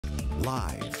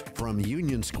Live from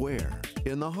Union Square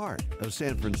in the heart of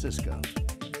San Francisco,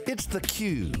 it's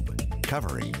theCUBE,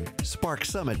 covering Spark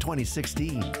Summit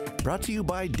 2016. Brought to you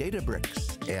by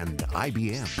Databricks and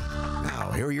IBM.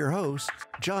 Now, here are your hosts,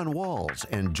 John Walls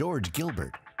and George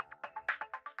Gilbert.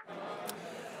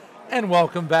 And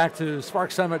welcome back to Spark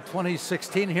Summit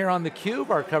 2016 here on theCUBE.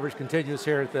 Our coverage continues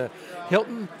here at the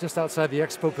Hilton, just outside the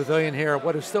Expo Pavilion here,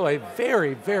 what is still a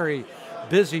very, very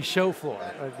busy show floor.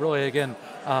 Really, again,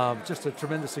 just a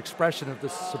tremendous expression of the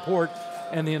support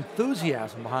and the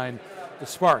enthusiasm behind the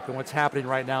Spark and what's happening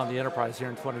right now in the enterprise here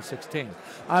in 2016.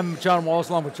 I'm John Walls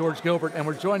along with George Gilbert, and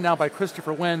we're joined now by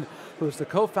Christopher Nguyen, who's the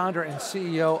co-founder and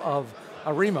CEO of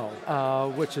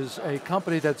Arimo, which is a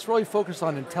company that's really focused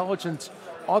on intelligence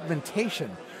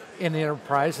augmentation in the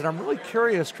enterprise. And I'm really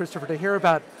curious, Christopher, to hear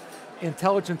about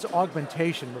intelligence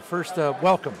augmentation. But first,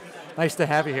 welcome. Nice to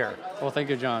have you here. Well, thank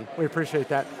you, John. We appreciate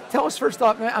that. Tell us first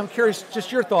off, I'm curious,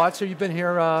 just your thoughts. So you've been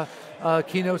here,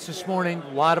 keynotes this morning,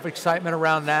 a lot of excitement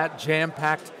around that,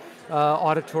 jam-packed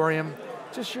auditorium.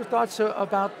 Just your thoughts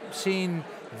about seeing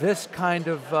this kind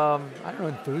of, I don't know,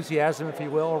 enthusiasm, if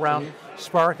you will, around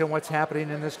Spark and what's happening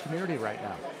in this community right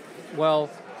now. Well,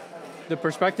 the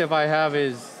perspective I have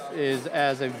is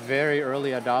as a very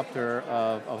early adopter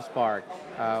of Spark.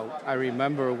 I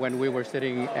remember when we were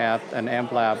sitting at an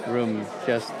AmpLab room,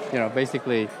 just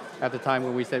basically at the time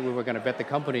when we said we were going to bet the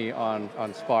company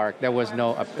on Spark, there was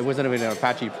it wasn't even an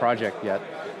Apache project yet.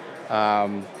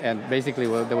 And basically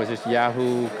there was this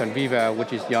Yahoo Conviva,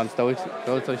 which is Jan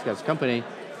Stoichkov's company,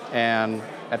 and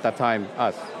at that time,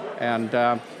 us. And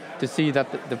to see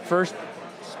that the first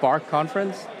Spark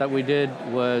conference that we did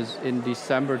was in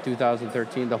December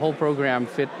 2013. The whole program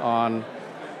fit on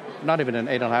not even an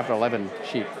 8.5 or 11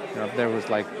 sheet. There was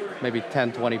like maybe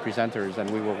 10, 20 presenters, and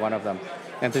we were one of them.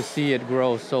 And to see it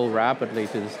grow so rapidly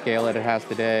to the scale that it has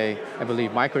today, I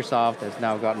believe Microsoft has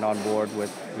now gotten on board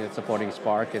with supporting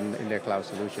Spark in their cloud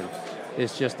solution.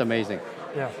 It's just amazing.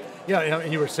 Yeah,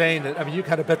 and you were saying that, you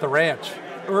kind of bet the ranch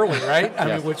early, right? I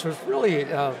mean, which was really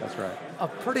that's right. A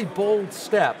pretty bold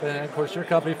step. And of course, your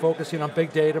company focusing on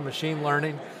big data, machine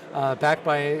learning, backed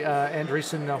by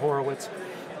Andreessen Horowitz.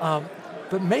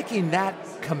 But making that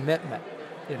commitment,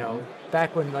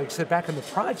 back when, like I said, back in the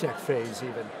project phase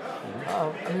even.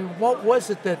 I mean, what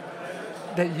was it that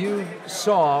you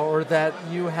saw or that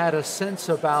you had a sense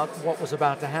about what was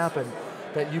about to happen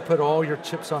that you put all your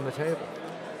chips on the table?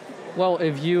 Well,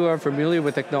 if you are familiar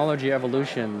with technology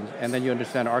evolution and then you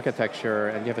understand architecture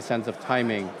and you have a sense of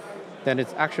timing, then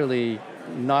it's actually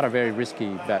not a very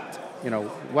risky bet.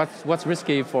 What's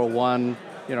risky for one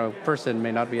person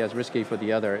may not be as risky for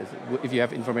the other if you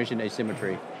have information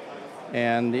asymmetry.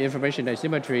 And the information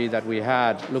asymmetry that we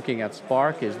had looking at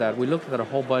Spark is that we looked at a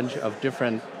whole bunch of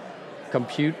different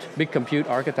big compute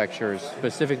architectures,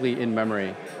 specifically in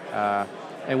memory.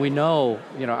 And we know,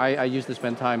 I used to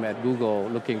spend time at Google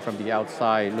looking from the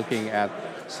outside, looking at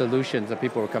solutions that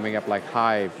people were coming up like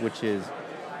Hive, which is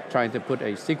trying to put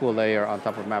a SQL layer on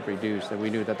top of MapReduce, and we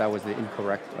knew that was the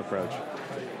incorrect approach.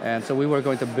 And so we were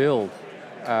going to build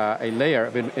a layer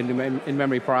in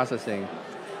memory processing.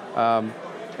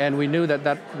 And we knew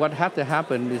that what had to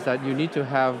happen is that you need to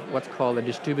have what's called a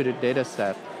distributed data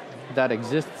set that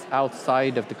exists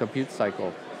outside of the compute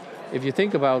cycle. If you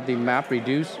think about the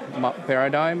MapReduce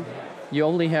paradigm, you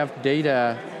only have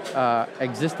data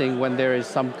existing when there is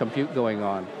some compute going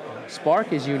on.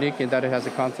 Spark is unique in that it has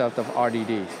a concept of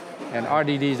RDDs. And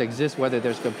RDDs exist whether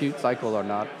there's compute cycle or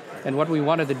not. And what we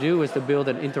wanted to do is to build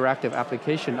an interactive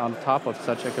application on top of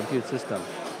such a compute system.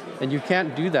 And you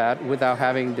can't do that without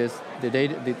having this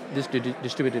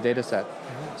distributed data set.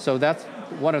 So that's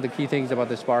one of the key things about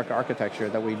the Spark architecture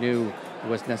that we knew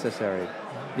was necessary.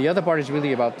 The other part is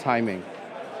really about timing.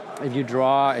 If you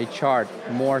draw a chart,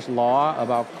 Moore's law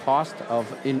about cost of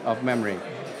memory,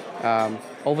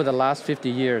 over the last 50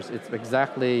 years, it's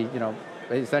exactly,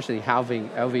 essentially halving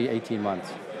every 18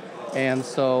 months. And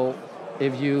so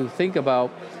if you think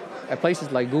about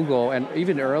places like Google and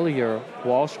even earlier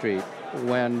Wall Street,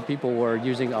 when people were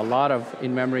using a lot of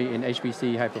in-memory in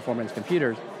HPC high-performance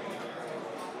computers,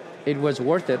 it was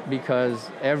worth it because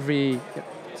every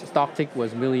stock tick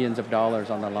was millions of dollars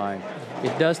on the line.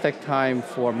 It does take time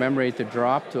for memory to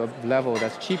drop to a level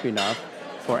that's cheap enough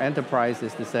for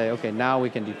enterprises to say, okay, now we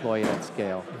can deploy it at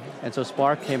scale. And so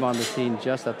Spark came on the scene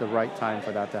just at the right time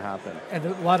for that to happen. And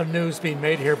a lot of news being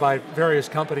made here by various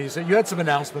companies. You had some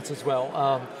announcements as well.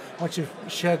 Why don't you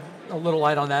shed a little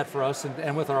light on that for us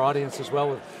and with our audience as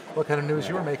well, with what kind of news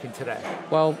you're making today.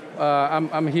 Well,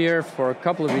 I'm here for a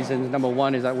couple of reasons. Number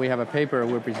one is that we have a paper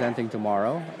we're presenting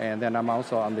tomorrow, and then I'm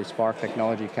also on the Spar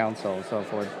Technology Council, so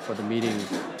for the meeting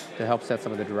to help set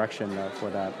some of the direction for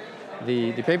that.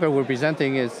 The paper we're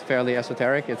presenting is fairly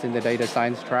esoteric. It's in the data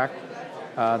science track.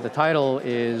 The title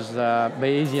is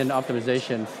Bayesian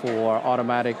Optimization for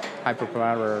Automatic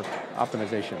Hyperparameter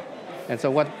Optimization. And so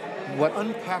what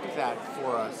unpack that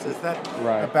for us? Is that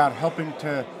right. about helping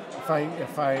to,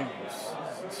 if I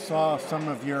saw some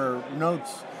of your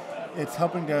notes, it's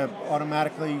helping to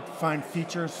automatically find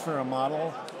features for a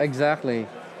model? Exactly.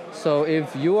 So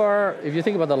if you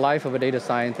think about the life of a data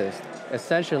scientist,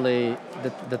 essentially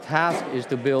the task is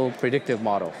to build predictive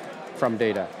models from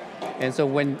data. And so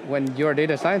when you're a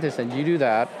data scientist and you do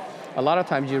that, a lot of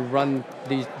times you run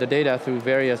the data through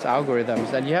various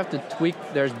algorithms, and you have to tweak,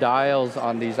 there's dials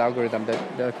on these algorithms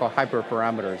that they're called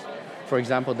hyperparameters. For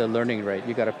example, the learning rate,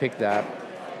 you got to pick that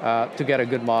to get a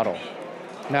good model.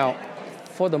 Now,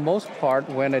 for the most part,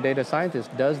 when a data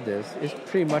scientist does this, it's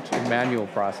pretty much a manual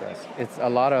process. It's a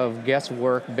lot of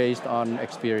guesswork based on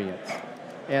experience.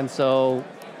 And so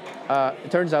it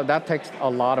turns out that takes a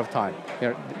lot of time.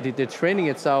 You know, the training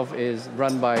itself is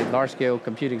run by large-scale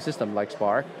computing system like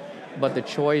Spar, but the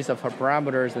choice of her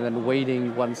parameters and then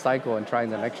waiting one cycle and trying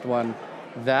the next one,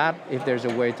 that, if there's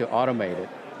a way to automate it,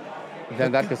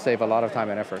 then that could save a lot of time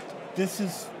and effort. This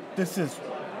is,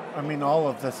 I mean, all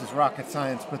of this is rocket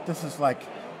science, but this is like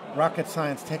rocket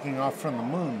science taking off from the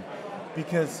moon,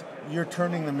 because you're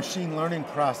turning the machine learning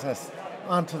process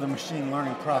onto the machine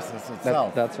learning process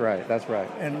itself. That's right.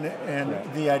 And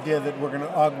the idea that we're going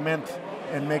to augment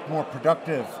and make more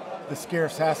productive the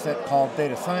scarce asset called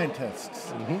data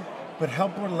scientists. Mm-hmm. But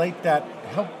help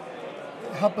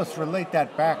us relate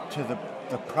that back to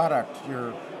the product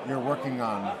you're working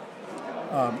on,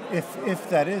 if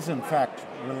that is in fact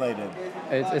related.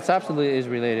 It's absolutely is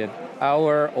related.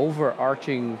 Our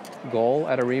overarching goal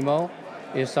at Arimo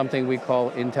is something we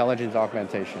call intelligence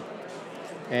augmentation.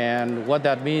 And what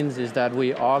that means is that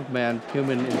we augment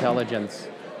human intelligence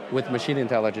with machine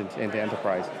intelligence in the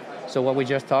enterprise. So what we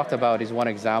just talked about is one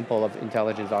example of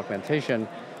intelligence augmentation.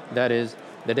 That is,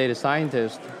 the data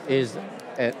scientist is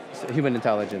human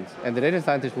intelligence, and the data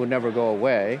scientist would never go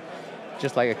away,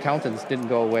 just like accountants didn't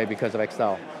go away because of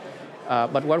Excel.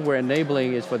 But what we're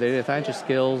enabling is for the data scientist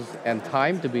skills and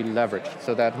time to be leveraged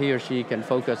so that he or she can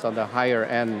focus on the higher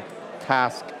end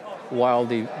task, while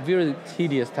the really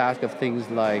tedious task of things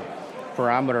like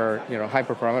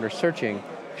hyperparameter searching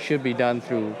should be done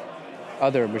through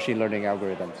other machine learning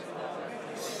algorithms.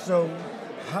 So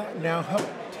now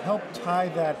help tie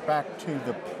that back to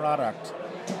the product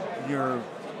you're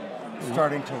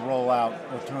starting to roll out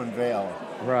or to unveil.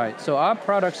 Right, so our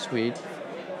product suite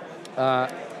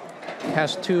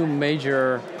has two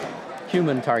major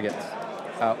human targets.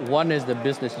 One is the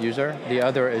business user, the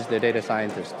other is the data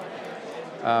scientist.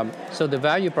 So the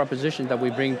value proposition that we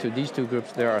bring to these two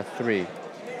groups, there are three.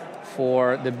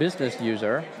 For the business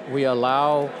user, we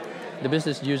allow the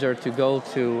business user to go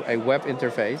to a web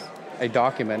interface, a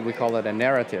document, we call it a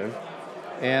narrative,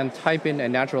 and type in a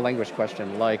natural language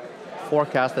question like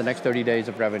forecast the next 30 days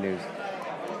of revenues,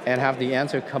 and have the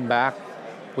answer come back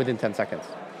within 10 seconds.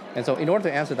 And so in order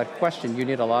to answer that question, you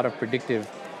need a lot of predictive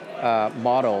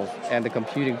models and the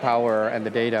computing power and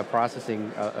the data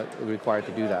processing required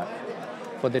to do that.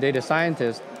 For the data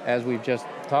scientist, as we've just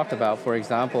talked about, for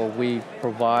example, we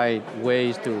provide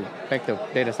ways to make the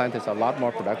data scientist a lot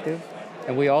more productive.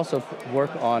 And we also work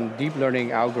on deep learning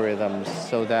algorithms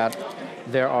so that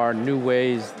there are new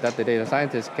ways that the data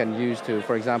scientist can use to,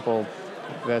 for example,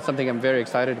 something I'm very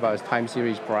excited about is time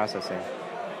series processing.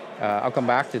 I'll come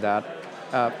back to that.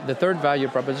 The third value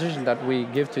proposition that we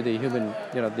give to the human,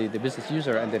 the business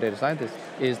user and the data scientist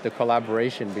is the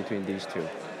collaboration between these two.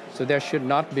 So there should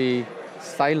not be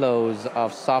silos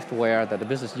of software that the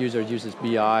business user uses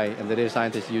BI and the data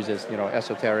scientist uses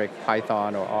esoteric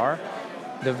Python or R.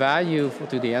 The value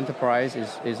to the enterprise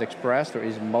is expressed or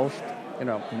is most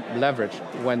leveraged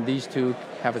when these two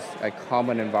have a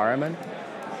common environment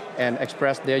and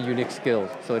express their unique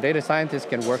skills. So a data scientist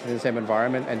can work in the same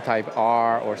environment and type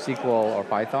R or SQL or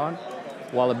Python,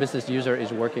 while a business user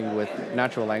is working with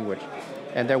natural language,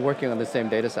 and they're working on the same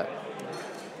data set.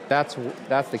 That's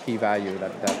the key value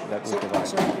that we provide.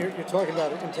 So you're talking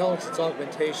about intelligence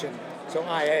augmentation, so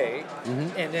IA,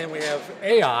 and then we have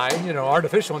AI,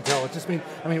 artificial intelligence.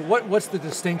 I mean, what's the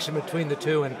distinction between the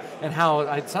two, and how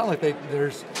it sounds like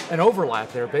there's an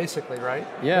overlap there, basically, right?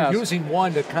 Yeah. They're using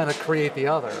one to kind of create the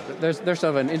other. There's sort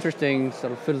of an interesting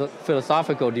sort of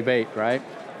philosophical debate, right?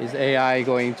 is AI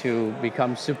going to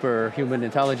become superhuman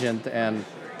intelligent and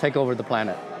take over the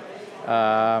planet?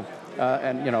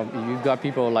 And you've got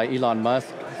people like Elon Musk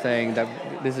saying that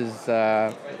this is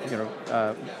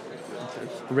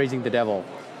raising the devil.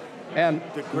 And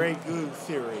the gray goo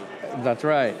theory. That's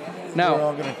right. Now, we're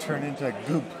all going to turn into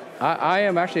goop. I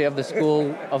am actually of the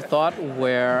school of thought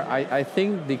where I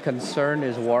think the concern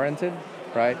is warranted,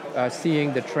 right?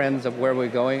 Seeing the trends of where we're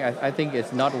going, I think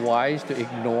it's not wise to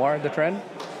ignore the trend.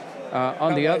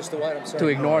 To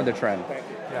ignore the trend.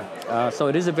 Yeah. So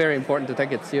it is very important to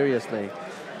take it seriously.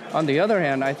 On the other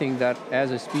hand, I think that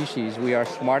as a species, we are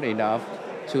smart enough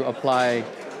to apply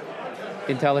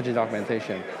intelligent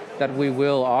augmentation, that we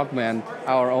will augment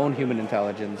our own human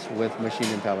intelligence with machine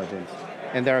intelligence.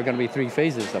 And there are going to be 3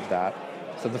 phases of that.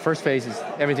 So the first phase is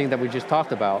everything that we just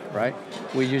talked about, right?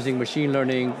 We're using machine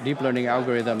learning, deep learning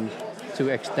algorithms to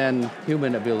extend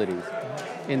human abilities.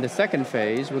 In the second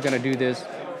phase, we're going to do this,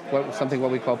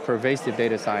 what we call pervasive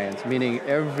data science, meaning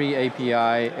every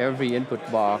API, every input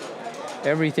box,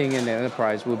 everything in the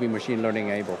enterprise will be machine learning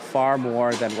enabled, far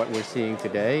more than what we're seeing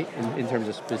today in terms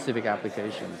of specific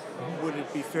applications. Would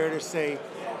it be fair to say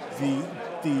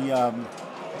the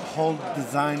whole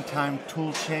design time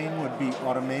tool chain would be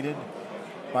automated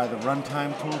by the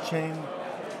runtime tool chain?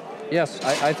 Yes,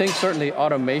 I think certainly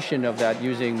automation of that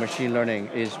using machine learning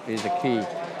is a key.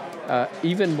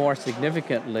 Even more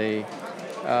significantly,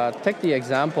 take the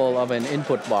example of an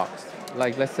input box.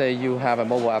 Like let's say you have a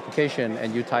mobile application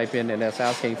and you type in and it's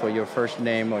asking for your first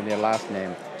name or your last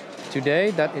name.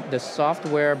 Today, the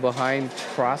software behind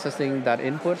processing that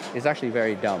input is actually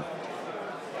very dumb,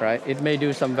 right? It may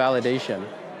do some validation,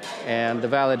 and the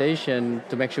validation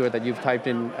to make sure that you've typed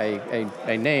in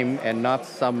a name and not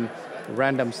some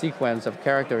random sequence of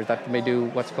characters that may do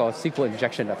what's called SQL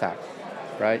injection attack,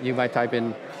 right? You might type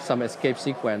in some escape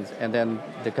sequence and then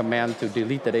the command to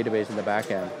delete the database in the back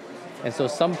end. And so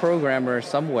some programmer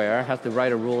somewhere has to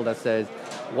write a rule that says,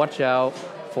 watch out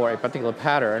for a particular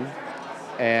pattern,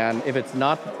 and if it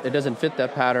doesn't fit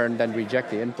that pattern, then reject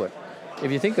the input.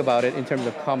 If you think about it in terms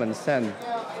of common sense,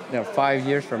 5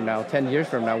 years from now, 10 years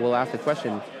from now, we'll ask the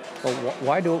question, well,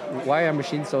 why are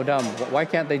machines so dumb? Why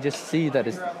can't they just see that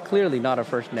it's clearly not a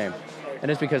first name? And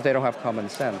it's because they don't have common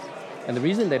sense. And the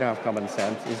reason they don't have common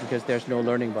sense is because there's no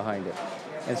learning behind it.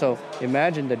 And so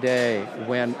imagine the day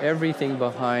when everything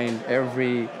behind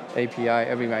every API,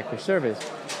 every microservice,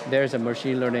 there's a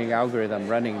machine learning algorithm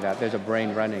running that, there's a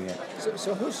brain running it.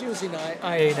 So who's using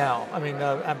IA now? I mean,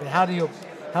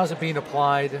 how's it being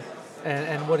applied,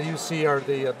 and what do you see are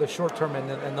the short-term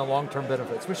and the long-term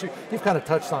benefits? Which you've kind of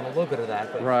touched on a little bit of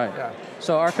that. But, right. Yeah.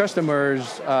 So our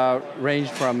customers range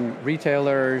from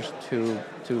retailers to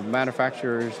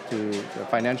manufacturers to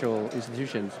financial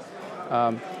institutions.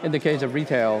 In the case of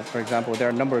retail, for example, there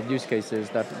are a number of use cases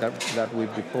that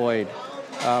we've deployed.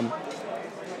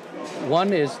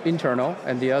 One is internal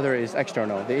and the other is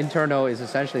external. The internal is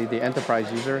essentially the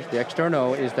enterprise users. The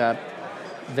external is that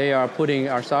they are putting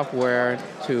our software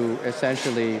to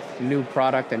essentially new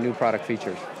product and new product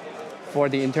features. For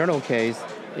the internal case,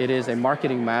 it is a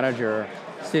marketing manager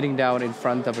sitting down in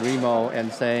front of Arimo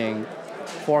and saying,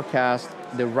 forecast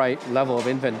the right level of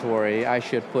inventory I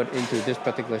should put into this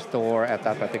particular store at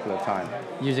that particular time,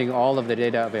 using all of the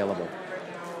data available.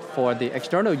 For the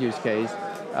external use case,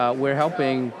 we're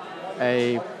helping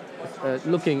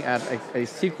looking at a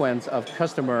sequence of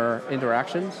customer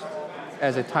interactions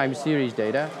as a time series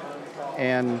data,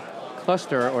 and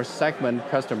cluster or segment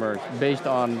customers based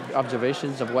on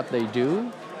observations of what they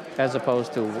do, as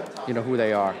opposed to who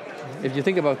they are. If you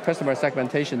think about customer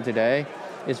segmentation today,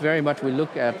 it's very much we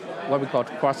look at what we call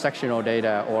cross-sectional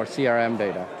data or CRM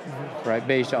data, right?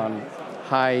 Based on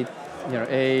height,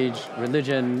 age,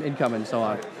 religion, income, and so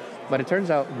on. But it turns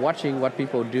out watching what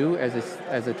people do as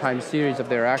a time series of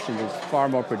their actions is far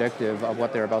more predictive of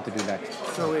what they're about to do next.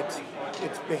 So it's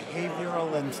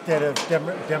behavioral instead of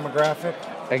demographic?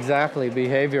 Exactly,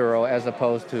 behavioral as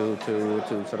opposed to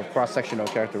sort of cross-sectional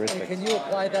characteristics. And can you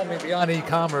apply that maybe on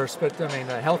e-commerce, but I mean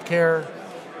healthcare,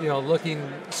 looking,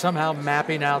 somehow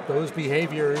mapping out those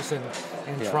behaviors and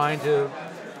trying to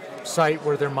cite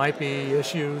where there might be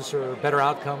issues or better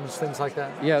outcomes, things like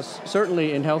that? Yes,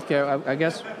 certainly in healthcare, I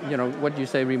guess, what you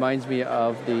say reminds me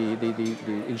of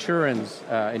the insurance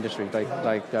industry,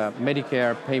 like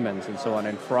Medicare payments and so on,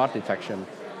 and fraud detection.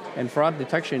 And fraud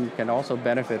detection can also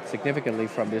benefit significantly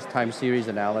from this time series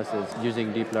analysis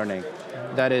using deep learning.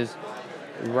 That is,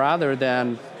 rather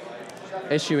than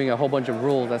issuing a whole bunch of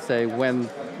rules that say when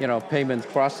payments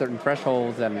cross certain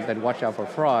thresholds and then watch out for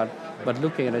fraud, but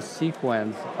looking at a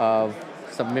sequence of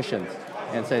submissions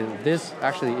and say this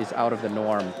actually is out of the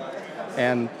norm.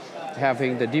 And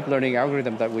having the deep learning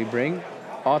algorithm that we bring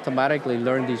automatically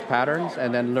learn these patterns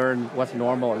and then learn what's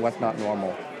normal and what's not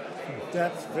normal.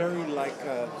 That's very like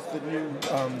the new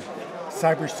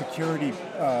cybersecurity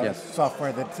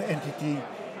software that's entity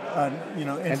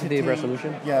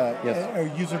resolution? Yeah, or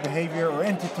user behavior or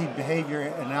entity behavior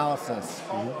analysis,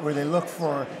 where they look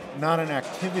for not an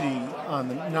activity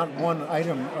not one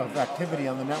item of activity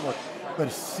on the network, but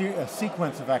a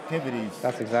sequence of activities.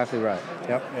 That's exactly right.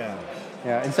 Yep. Yeah.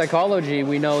 Yeah. In psychology,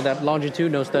 we know that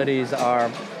longitudinal studies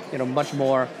are, much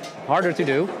more harder to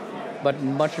do, but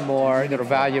much more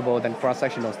valuable than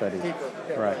cross-sectional studies.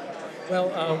 Right. Well,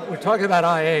 we're talking about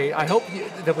IA. I hope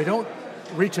that we don't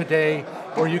reach a day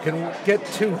where you can get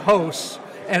two hosts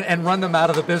and run them out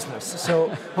of the business. So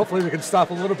hopefully we can stop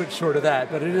a little bit short of that,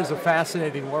 but it is a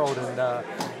fascinating world, and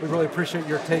we really appreciate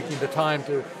your taking the time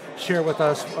to share with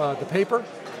us the paper,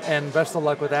 and best of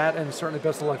luck with that, and certainly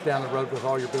best of luck down the road with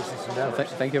all your business endeavors.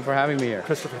 Thank you for having me here.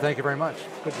 Christopher, thank you very much.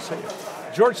 Good to see you.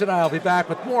 George and I will be back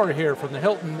with more here from the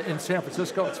Hilton in San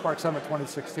Francisco at Spark Summit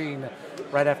 2016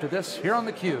 right after this here on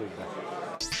theCUBE.